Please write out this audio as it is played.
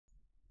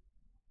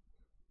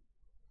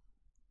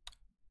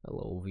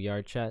Hello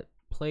VRCHAT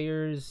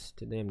players.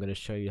 Today I'm going to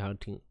show you how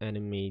to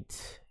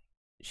animate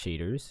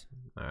shaders.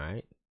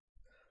 Alright,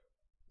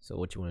 so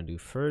what you want to do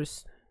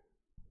first,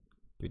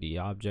 3D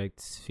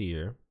object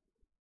sphere.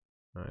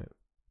 Alright,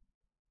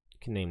 you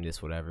can name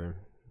this whatever.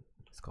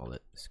 Let's call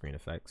it screen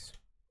effects.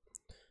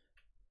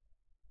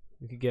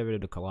 You could get rid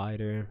of the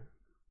collider,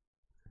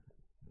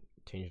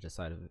 change the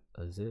size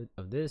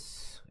of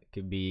this. It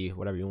could be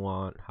whatever you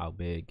want, how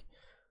big.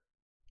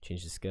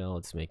 Change the scale,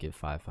 let's make it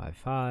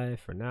 555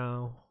 for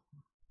now.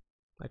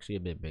 Actually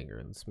a bit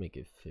bigger, let's make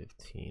it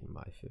 15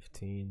 by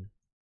 15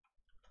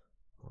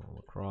 all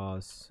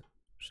across.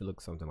 Should look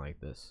something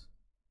like this.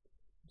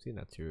 See,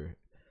 that's your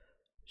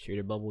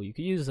shader bubble. You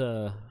could use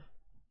a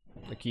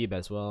cube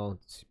as well,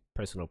 it's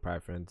personal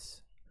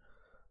preference.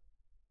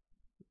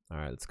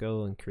 Alright, let's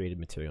go and create a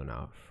material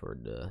now for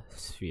the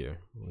sphere.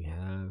 We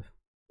have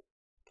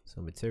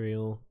some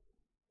material.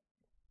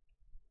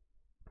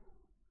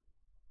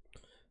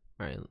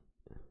 Alright,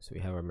 so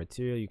we have our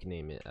material. You can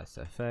name it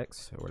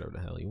SFX or whatever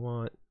the hell you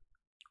want.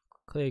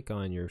 Click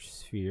on your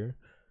sphere,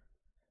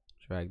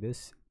 drag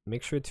this.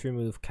 Make sure to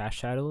remove cast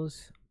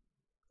shadows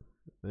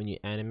when you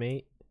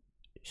animate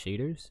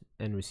shaders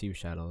and receive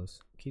shadows.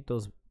 Keep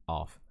those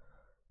off.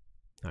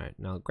 Alright,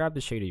 now grab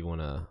the shader you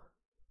want to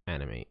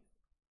animate.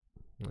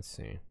 Let's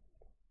see.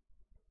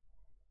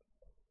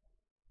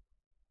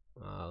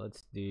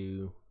 Let's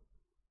do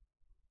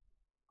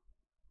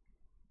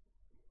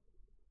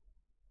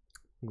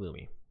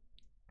gloomy.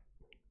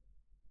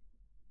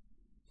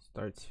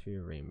 Start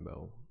sphere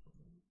rainbow.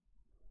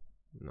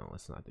 No,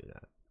 let's not do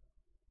that.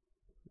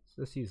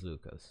 Let's use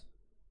Lucas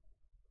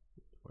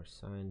or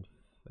signed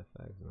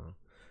effects. No.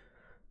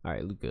 All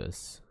right,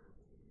 Lucas.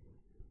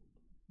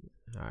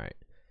 All right.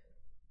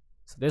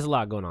 So there's a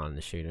lot going on in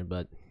the shader,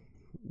 but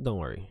don't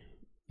worry,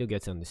 you'll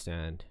get to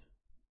understand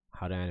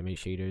how to animate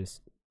shaders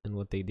and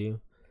what they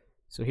do.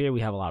 So here we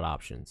have a lot of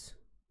options.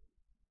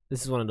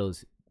 This is one of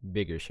those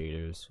bigger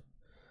shaders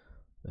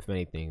with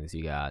many things.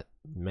 You got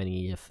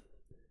many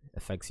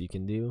effects you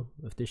can do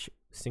with this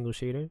single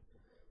shader.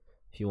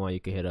 If you want,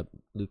 you can hit up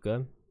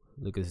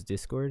Luca's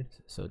Discord.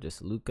 So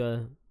just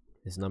Luca,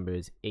 his number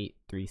is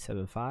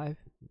 8375.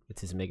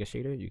 It's his mega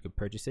shader. You could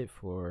purchase it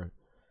for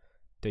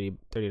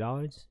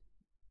 $30.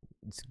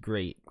 It's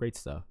great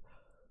stuff.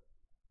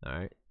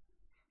 Alright,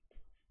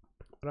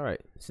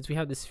 since we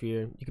have this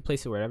sphere, you can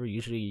place it wherever.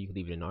 Usually you can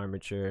leave it in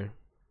armature.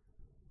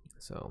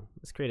 So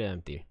let's create an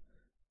empty.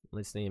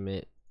 Let's name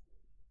it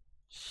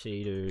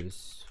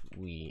shaders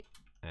we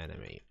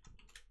animate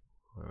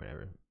or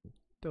whatever.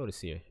 Throw this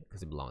here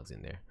because it belongs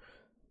in there.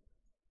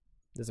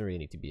 Doesn't really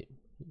need to be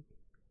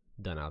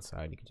done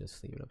outside. You can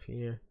just leave it up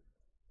here.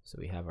 So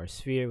we have our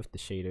sphere with the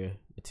shader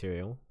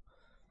material.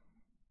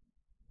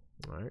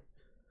 Alright,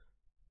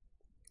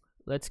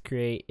 let's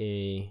create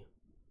a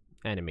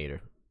animator.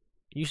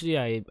 Usually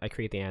I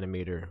create the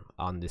animator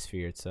on the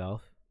sphere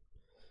itself,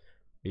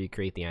 or you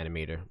create the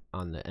animator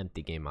on the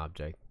empty game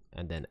object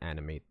and then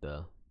animate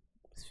the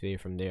sphere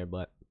from there,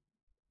 but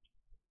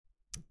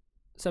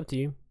it's up to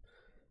you.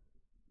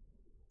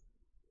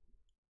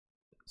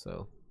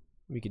 So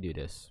we could do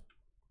this.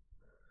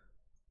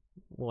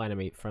 We'll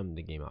animate from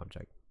the game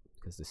object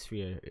because the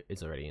sphere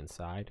is already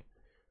inside.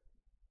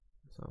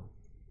 So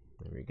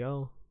there we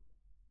go.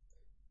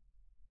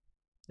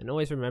 And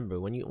always remember,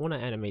 when you want to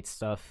animate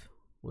stuff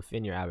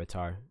within your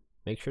avatar,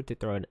 make sure to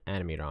throw an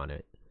animator on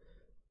it,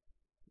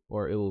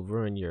 or it will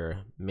ruin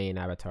your main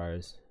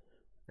avatar's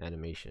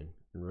animation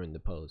and ruin the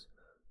pose.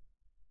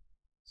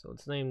 So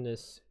let's name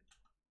this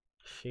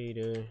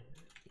shader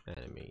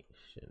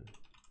animation.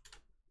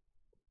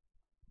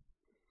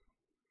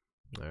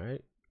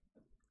 Alright,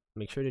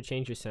 make sure to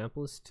change your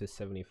samples to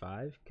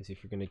 75, because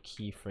if you're going to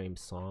keyframe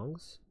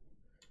songs,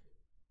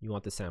 you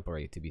want the sample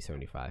rate to be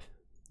 75.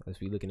 As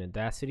we look in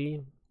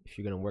Audacity, if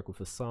you're going to work with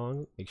a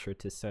song, make sure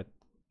to set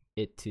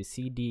it to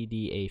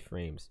CDDA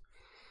frames,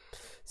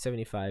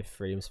 75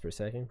 frames per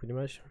second pretty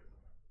much.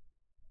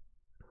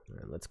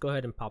 Alright, let's go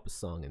ahead and pop a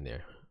song in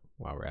there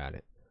while we're at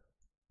it.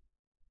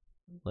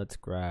 Let's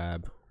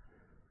grab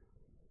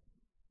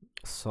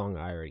a song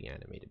I already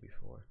animated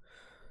before.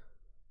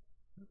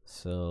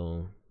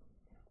 So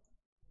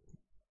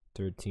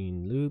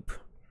 13 loop.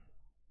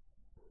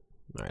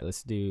 Alright,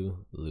 let's do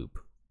loop.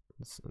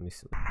 Let me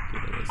see.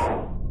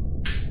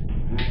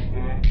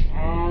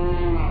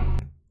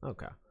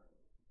 Okay.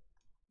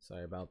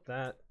 Sorry about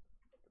that.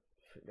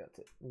 Forgot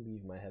to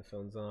leave my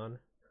headphones on.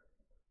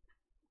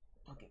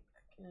 Okay,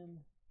 back in.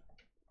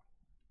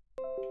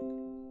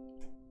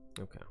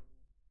 Okay.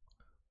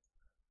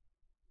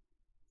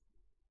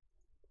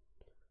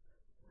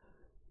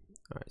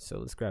 Alright, so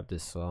let's grab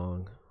this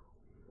song.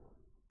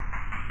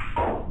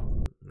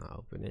 Now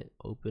open it.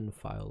 Open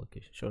file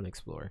location. Show and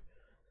explore.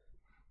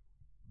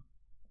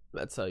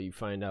 That's how you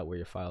find out where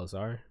your files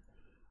are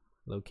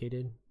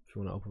located. If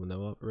you want to open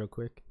them up real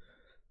quick.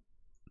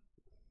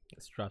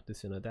 Let's drop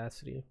this in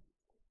Audacity.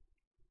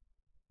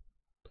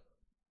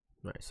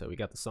 Alright, so we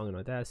got the song in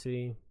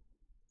Audacity.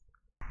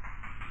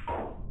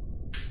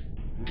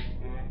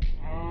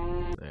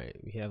 Alright,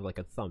 we have like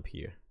a thump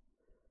here.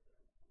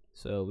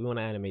 So we want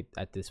to animate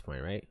at this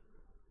point, right?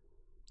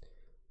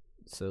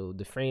 So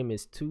the frame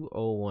is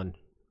 201.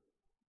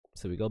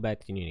 So we go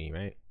back to Unity,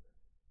 right?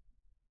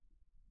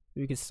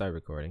 We can start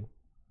recording.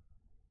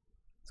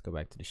 Let's go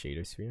back to the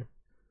shader sphere.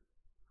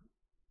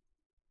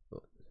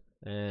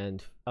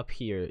 And up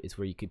here is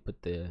where you could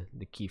put the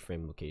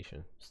keyframe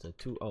location. So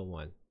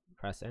 201.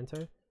 Press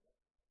enter.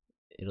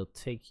 It'll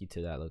take you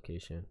to that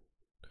location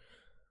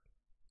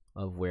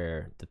of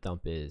where the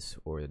thump is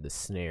or the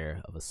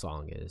snare of a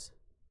song is.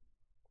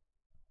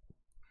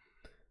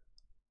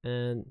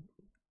 And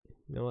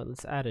you know what?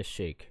 Let's add a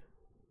shake.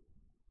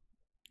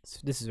 So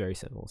this is very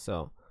simple.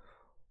 So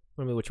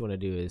normally what you want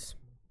to do is,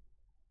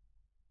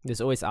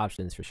 there's always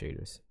options for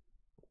shaders.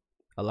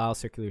 Allow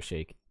circular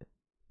shake.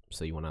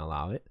 So you want to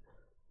allow it.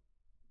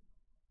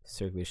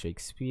 Circular shake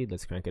speed,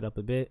 let's crank it up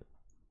a bit,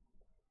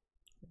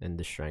 and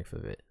the strength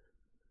of it.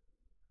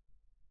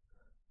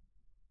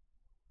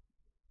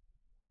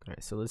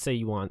 Alright, so let's say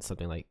you want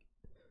something like,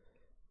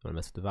 you want to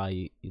mess with the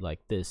value, you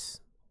like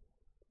this.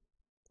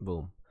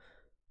 Boom.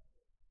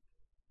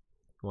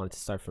 You want it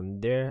to start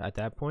from there at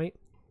that point,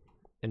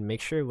 and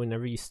make sure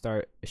whenever you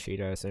start a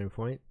shader at a certain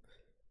point,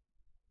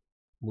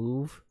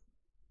 move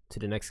to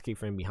the next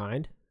keyframe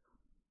behind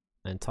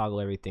and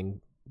toggle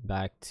everything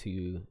back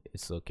to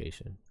its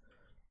location.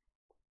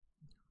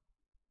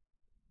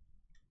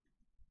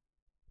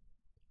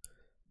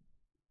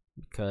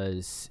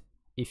 Because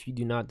if you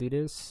do not do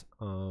this,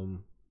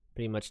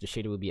 pretty much the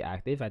shader will be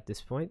active at this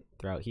point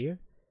throughout here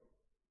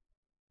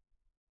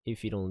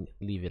if you don't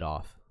leave it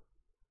off.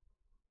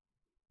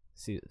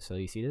 See, so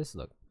you see this?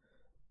 Look,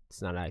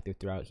 it's not active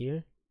throughout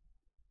here.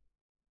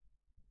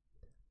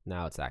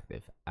 Now it's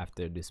active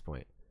after this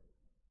point.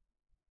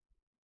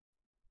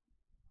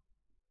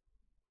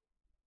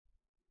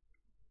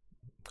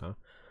 Okay.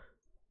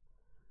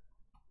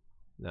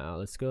 Now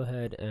let's go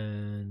ahead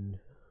and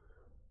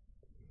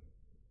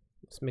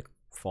let's make a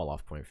fall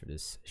off point for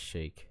this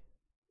shake.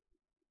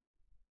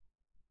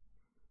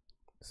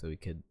 So we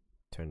could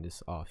turn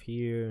this off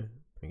here,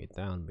 bring it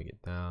down,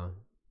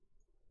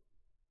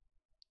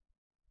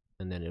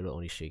 and then it'll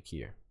only shake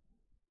here.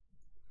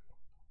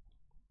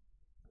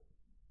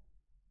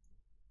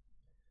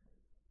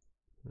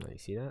 Now you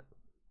see that?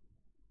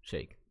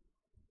 Shake.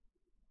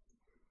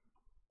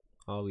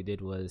 All we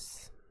did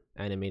was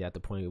animate at the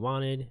point we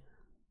wanted,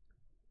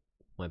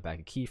 went back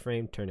a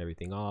keyframe, turned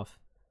everything off,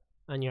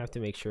 and you have to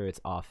make sure it's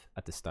off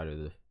at the start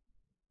of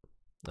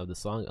the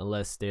song,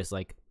 unless there's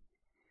like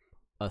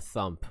a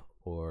thump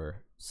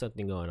or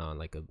something going on,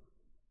 like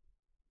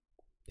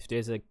if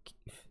there's a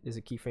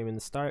keyframe in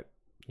the start,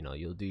 you know,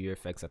 you'll do your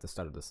effects at the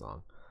start of the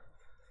song,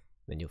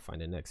 then you'll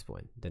find the next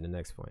point, then the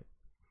next point.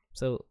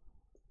 So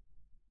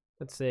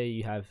let's say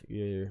you have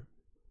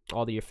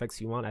all the effects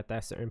you want at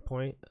that certain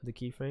point of the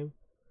keyframe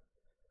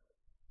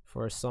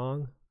for a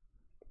song.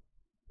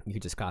 You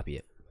could just copy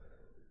it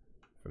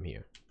from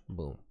here,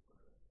 boom,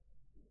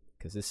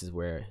 because this is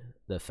where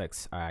the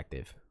effects are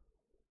active.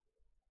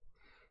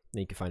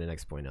 Then you can find the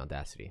next point in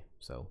Audacity.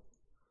 So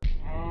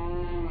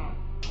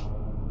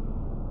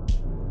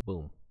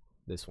boom,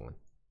 this one,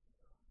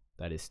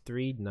 that is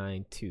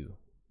 392.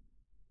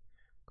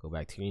 Go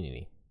back to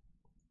Unity.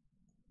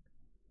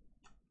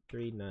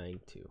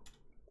 392.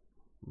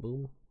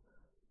 Boom.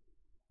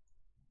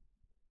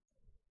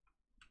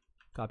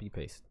 Copy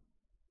paste.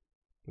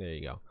 There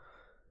you go.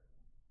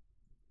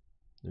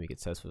 Then we could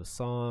test for the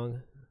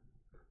song.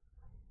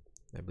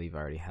 I believe I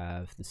already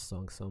have this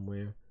song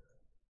somewhere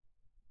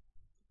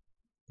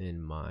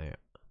in my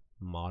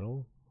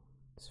model.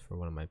 It's for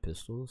one of my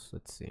pistols.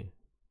 Let's see.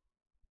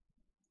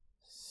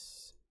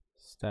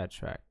 Stat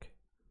track.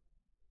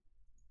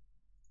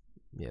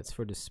 Yeah, it's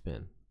for the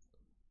spin.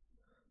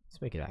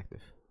 Let's make it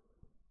active.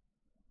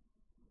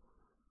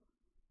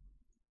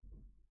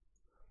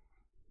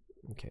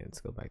 Okay, let's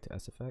go back to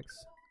SFX.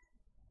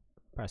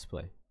 Press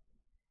play.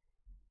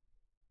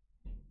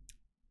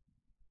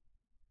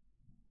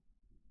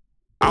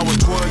 I was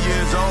 12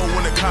 years old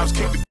when the cops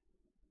kicked me.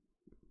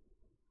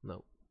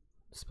 No,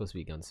 it's supposed to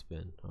be gun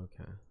spin.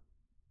 Okay,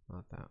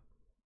 not that.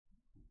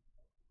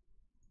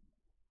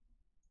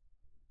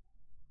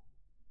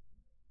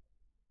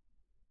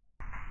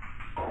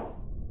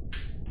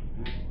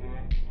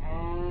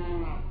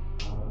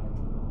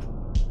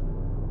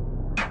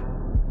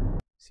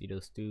 See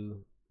those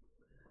two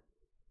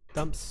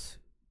thumps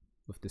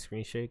with the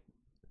screen shake,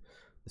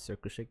 the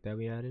circle shake that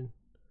we added?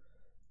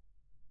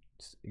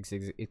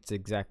 It's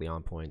exactly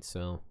on point.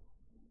 So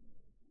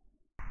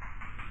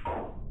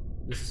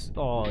this is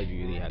all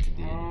you really have to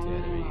do to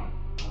animate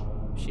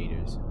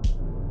shaders.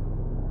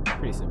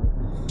 Pretty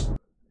simple.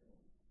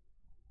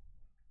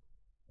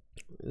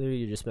 Literally,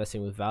 you're just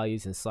messing with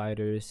values and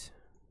sliders.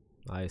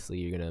 Obviously,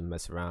 you're gonna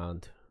mess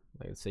around.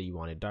 Like, let's say you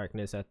wanted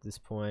darkness at this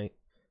point.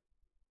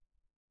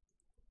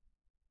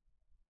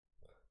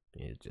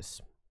 You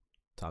just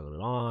toggle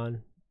it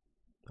on.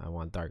 I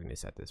want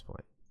darkness at this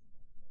point.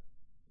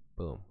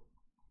 Boom.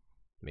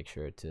 Make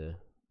sure to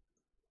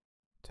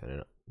turn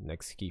it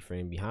next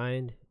keyframe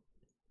behind.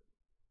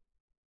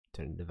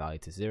 Turn the value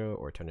to 0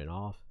 or turn it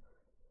off.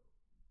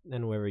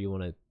 and wherever you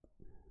want to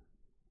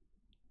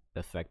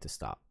effect to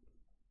stop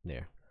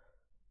there.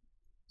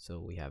 So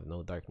we have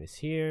no darkness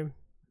here.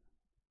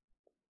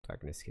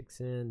 Darkness kicks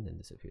in and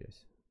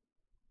disappears.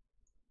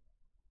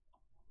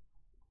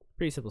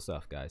 Pretty simple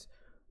stuff, guys.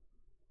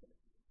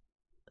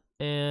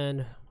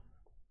 And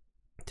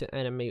to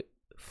animate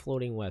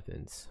floating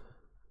weapons,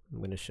 I'm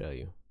going to show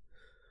you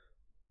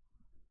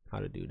how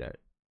to do that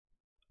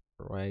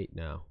right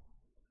now.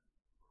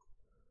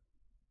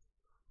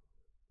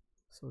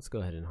 So let's go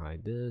ahead and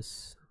hide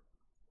this.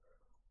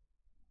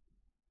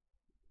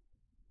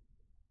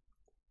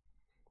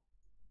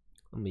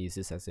 I'm going to use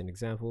this as an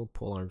example.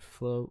 Pole arm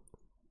float.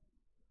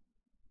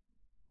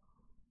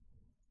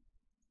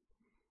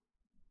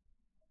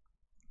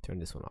 Turn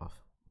this one off.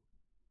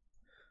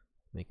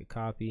 Make a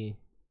copy.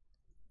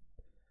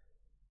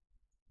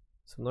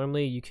 So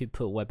normally you could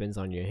put weapons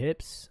on your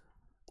hips.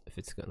 If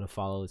it's gonna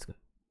follow,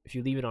 if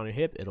you leave it on your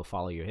hip, it'll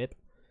follow your hip.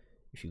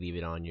 If you leave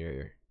it on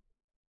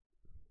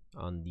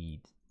the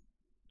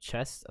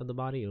chest of the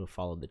body, it'll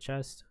follow the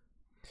chest.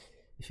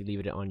 If you leave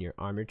it on your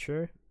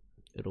armature,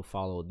 it'll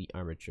follow the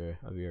armature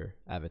of your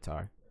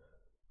avatar.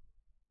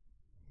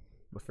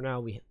 But for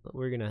now,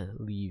 we're gonna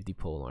leave the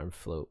pole arm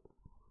float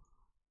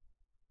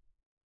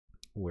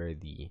where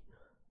the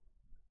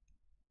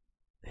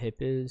hip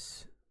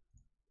is.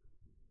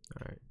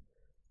 All right.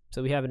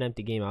 So we have an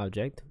empty game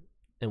object,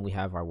 and we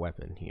have our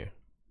weapon here.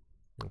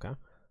 Okay.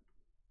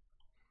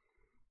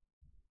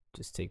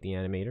 Just take the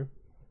animator.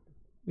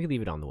 We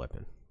leave it on the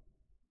weapon.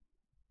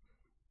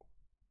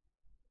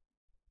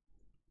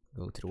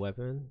 Go to the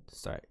weapon.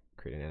 Start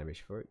creating an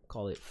animation for it.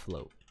 Call it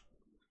float.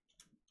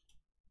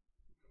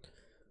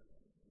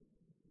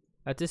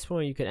 At this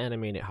point, you can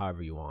animate it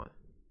however you want.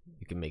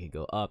 You can make it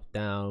go up,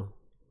 down,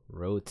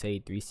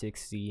 rotate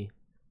 360.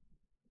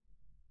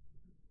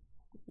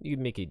 You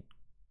can make it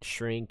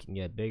shrink and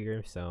get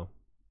bigger. So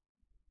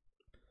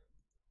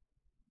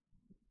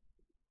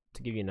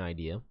to give you an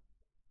idea,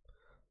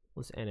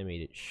 let's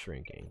animate it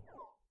shrinking.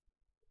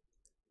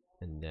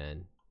 And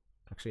then,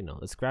 actually no,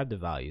 let's grab the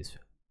values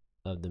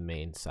of the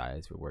main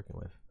size we're working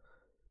with.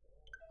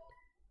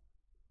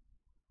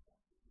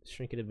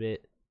 Shrink it a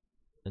bit,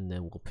 and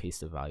then we'll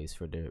paste the values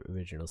for the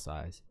original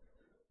size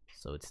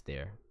so it's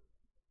there.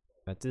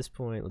 At this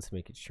point, let's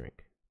make it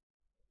shrink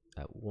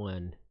at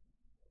 1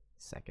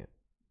 second.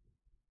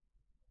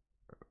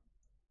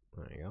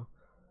 There you go.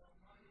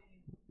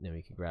 Then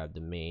we can grab the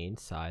main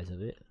size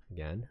of it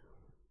again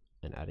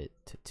and add it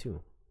to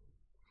 2.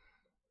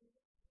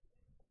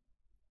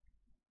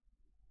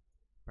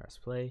 Press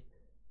play.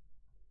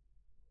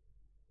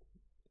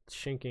 It's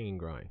shrinking and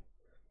growing.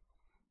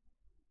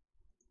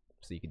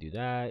 So you can do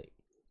that.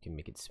 You can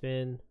make it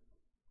spin.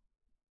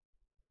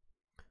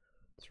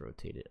 Let's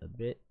rotate it a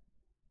bit.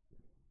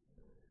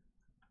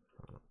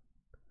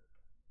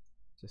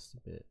 Just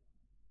a bit.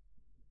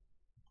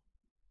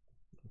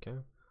 Okay.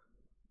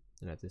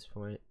 And at this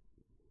point,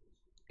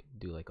 you can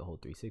do like a whole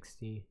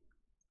 360.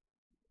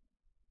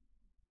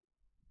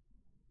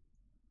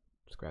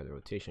 Just grab the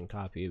rotation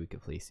copy. We can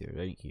place it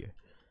right here.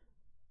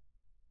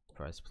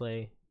 Press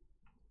play.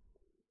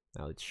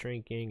 Now it's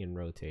shrinking and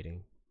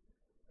rotating.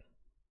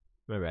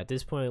 Remember, at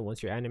this point,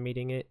 once you're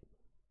animating it,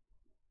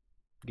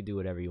 you can do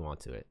whatever you want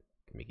to it.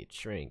 You can make it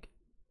shrink,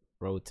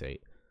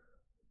 rotate.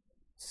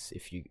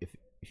 If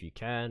you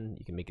can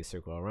make it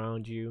circle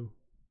around you.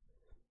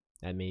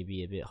 That may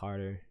be a bit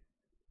harder,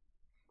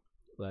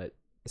 but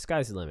the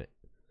sky's the limit.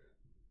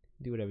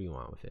 Do whatever you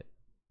want with it.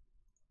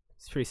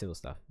 It's pretty simple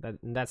stuff.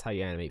 That's how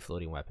you animate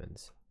floating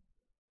weapons.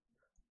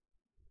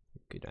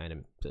 You could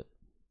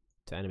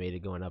to animate it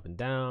going up and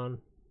down.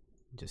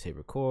 Just hit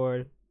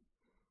record.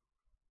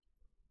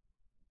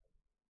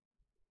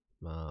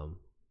 Move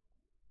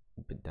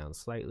it down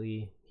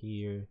slightly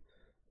here.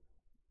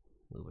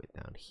 Move it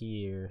down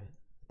here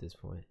at this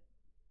point.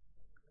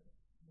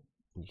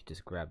 You can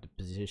just grab the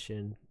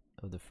position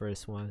of the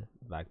first one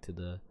back to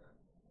the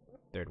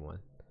third one.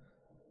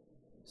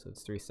 So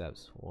it's 3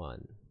 steps.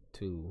 1,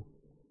 2,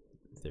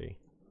 3.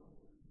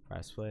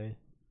 Press play.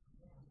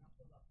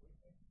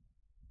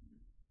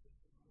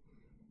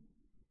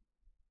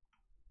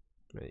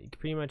 You can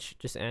pretty much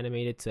just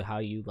animate it to how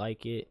you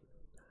like it,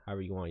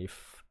 however you want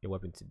your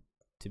weapon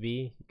to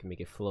be. You can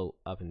make it float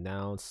up and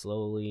down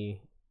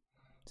slowly.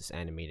 Just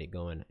animate it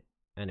going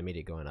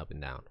up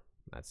and down.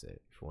 That's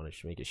it. If you want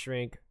to make it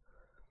shrink,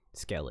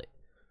 scale it.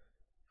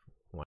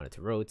 Want it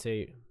to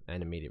rotate,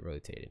 animate it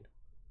rotated.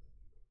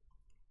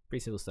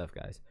 Pretty simple stuff,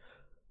 guys.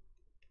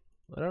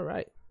 But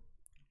alright,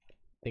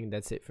 I think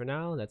that's it for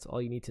now. That's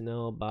all you need to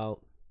know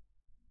about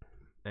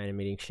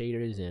animating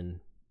shaders and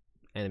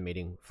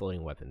animating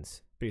floating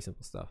weapons. Pretty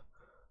simple stuff.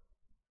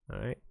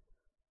 Alright,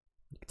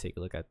 you can take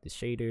a look at the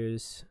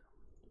shaders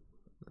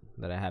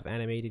that I have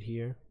animated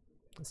here.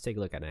 Let's take a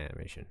look at an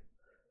animation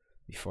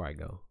before I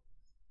go.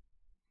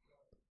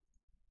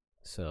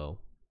 So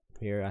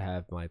here I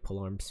have my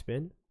polearm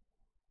spin,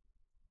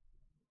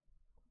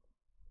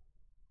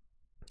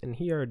 and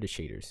here are the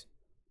shaders.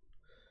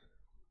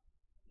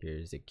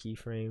 Here's the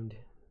keyframed.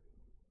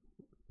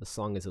 The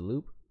song is a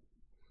loop,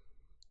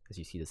 As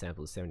you see, the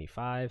sample is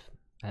 75.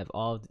 I have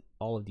all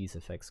of these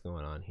effects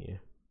going on here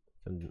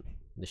from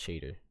the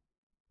shader.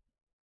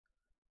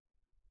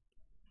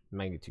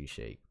 Magnitude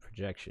shake,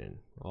 projection,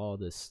 all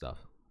this stuff.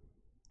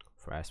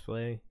 Fast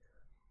play.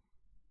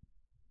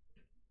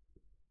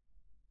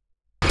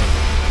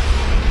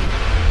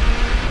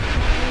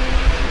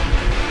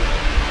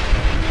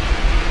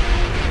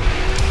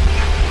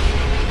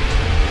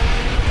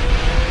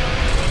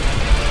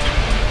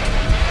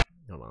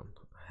 Hold on,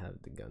 I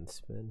have the gun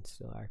spin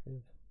still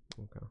active.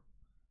 Okay.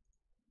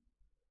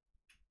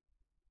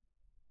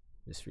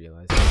 Just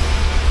realized.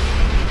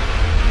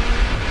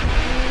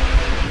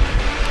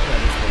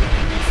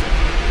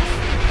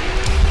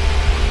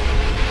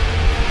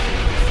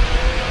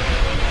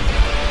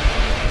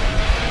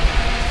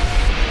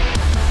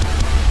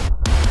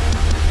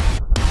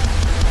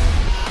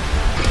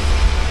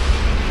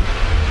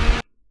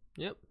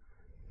 Yep.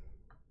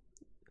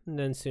 And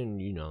then soon,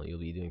 you know, you'll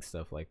be doing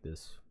stuff like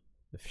this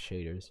with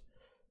shaders.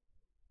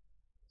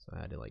 So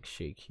I had to like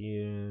shake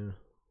here.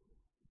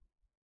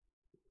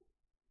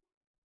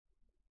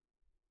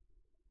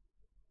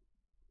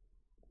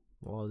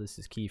 All this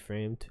is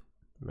keyframed.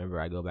 Remember,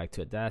 I go back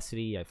to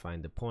Audacity, I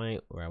find the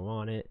point where I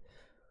want it,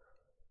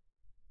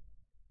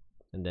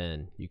 and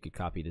then you could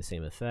copy the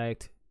same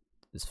effect,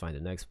 just find the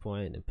next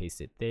point and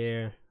paste it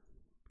there.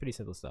 Pretty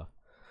simple stuff.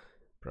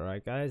 But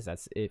alright guys,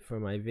 that's it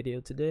for my video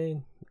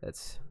today.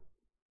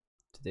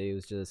 Today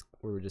was just,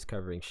 we were just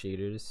covering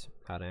shaders,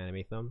 how to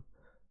animate them,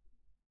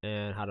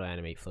 and how to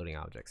animate floating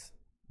objects.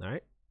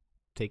 Alright,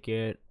 take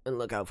care and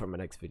look out for my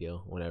next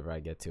video whenever I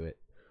get to it.